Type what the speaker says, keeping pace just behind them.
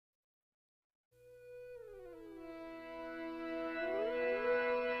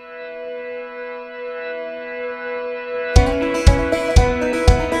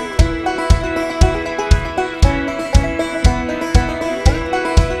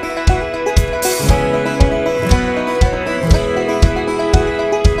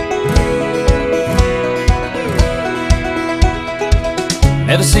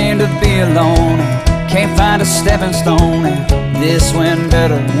Never seem to be alone, can't find a stepping stone. And this went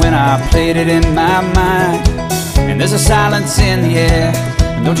better when I played it in my mind. And there's a silence in the air,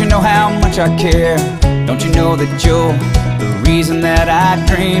 and don't you know how much I care? Don't you know that you're the reason that I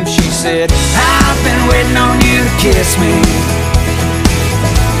dream? She said, I've been waiting on you to kiss me,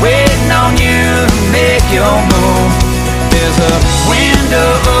 waiting on you to make your move. There's a window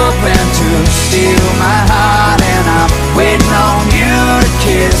open to steal my heart, and I'm waiting on you to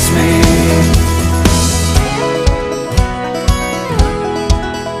kiss me.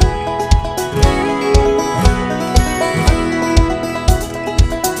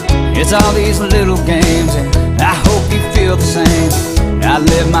 It's all these little games, and I hope you feel the same. I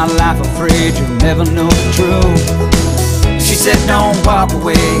live my life afraid you'll never know the truth. She said, don't walk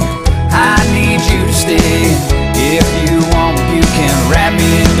away, I need you to stay. If you want, you can wrap me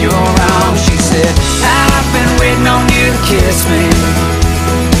in your arms. She said, I've been waiting on you to kiss me,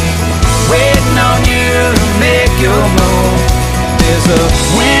 waiting on you to make your move. There's a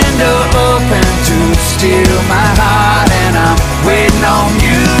window open to steal my heart, and I'm waiting on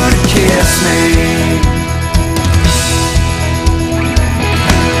you to kiss me.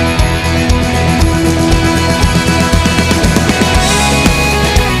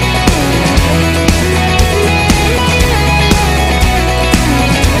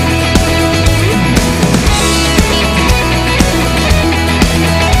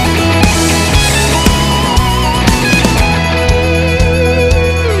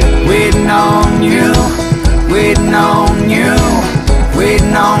 Waiting on you, waiting on you,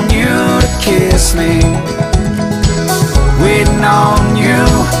 waiting on you to kiss me. Waiting on you,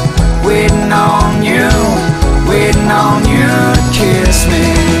 waiting on you, waiting on you to kiss me.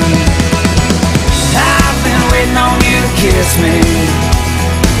 I've been waiting on you to kiss me,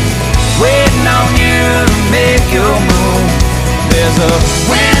 waiting on you to make your move. There's a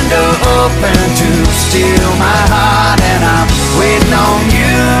window open to steal my heart, and I'm waiting on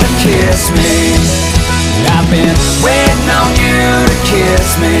you to kiss me. I've been waiting on you to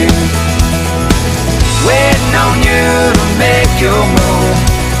kiss me, waiting on you to make your move.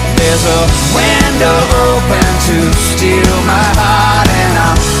 There's a window open to steal my heart, and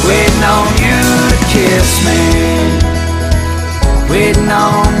I'm waiting on you to kiss me. Waiting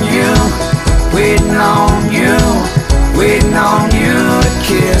on you, waiting on you, waiting on you to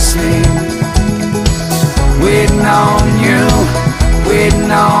kiss me. Waiting on you, waiting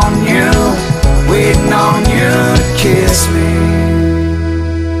on you, waiting on you to kiss me.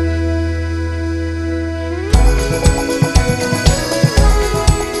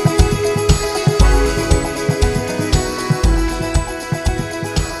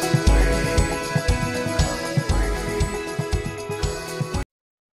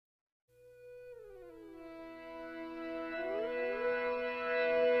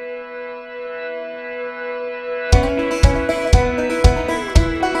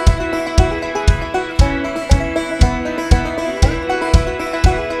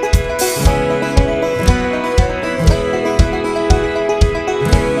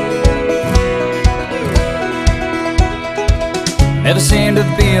 Never seem to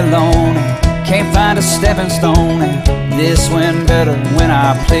be alone, can't find a stepping stone. And this went better when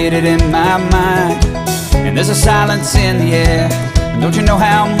I played it in my mind. And there's a silence in the air, don't you know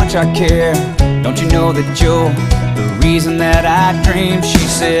how much I care? Don't you know that you're the reason that I dream? She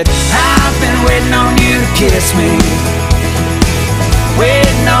said, I've been waiting on you to kiss me,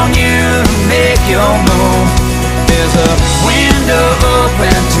 waiting on you to make your move. There's a window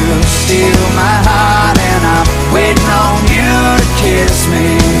open to steal my heart, and I'm waiting on you to kiss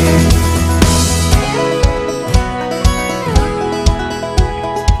me.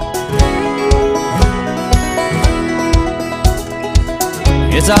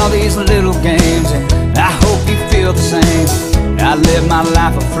 It's all these little games, and I hope you feel the same. I live my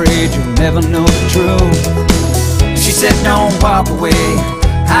life afraid you'll never know the truth. She said, don't walk away,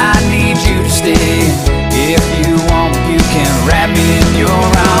 I need you to stay. If you want, you can wrap me in your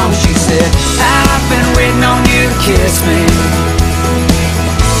arms. She said, I've been waiting on you to kiss me,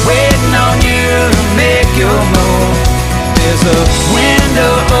 waiting on you to make your move. There's a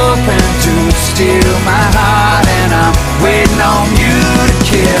window open to steal my heart, and I'm waiting on you to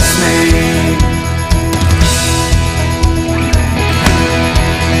kiss me.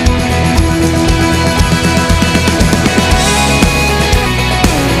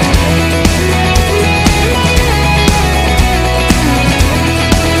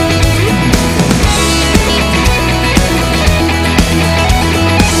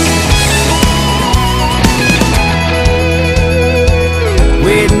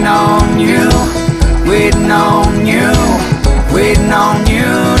 Waiting on you, waiting on you, waiting on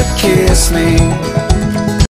you me.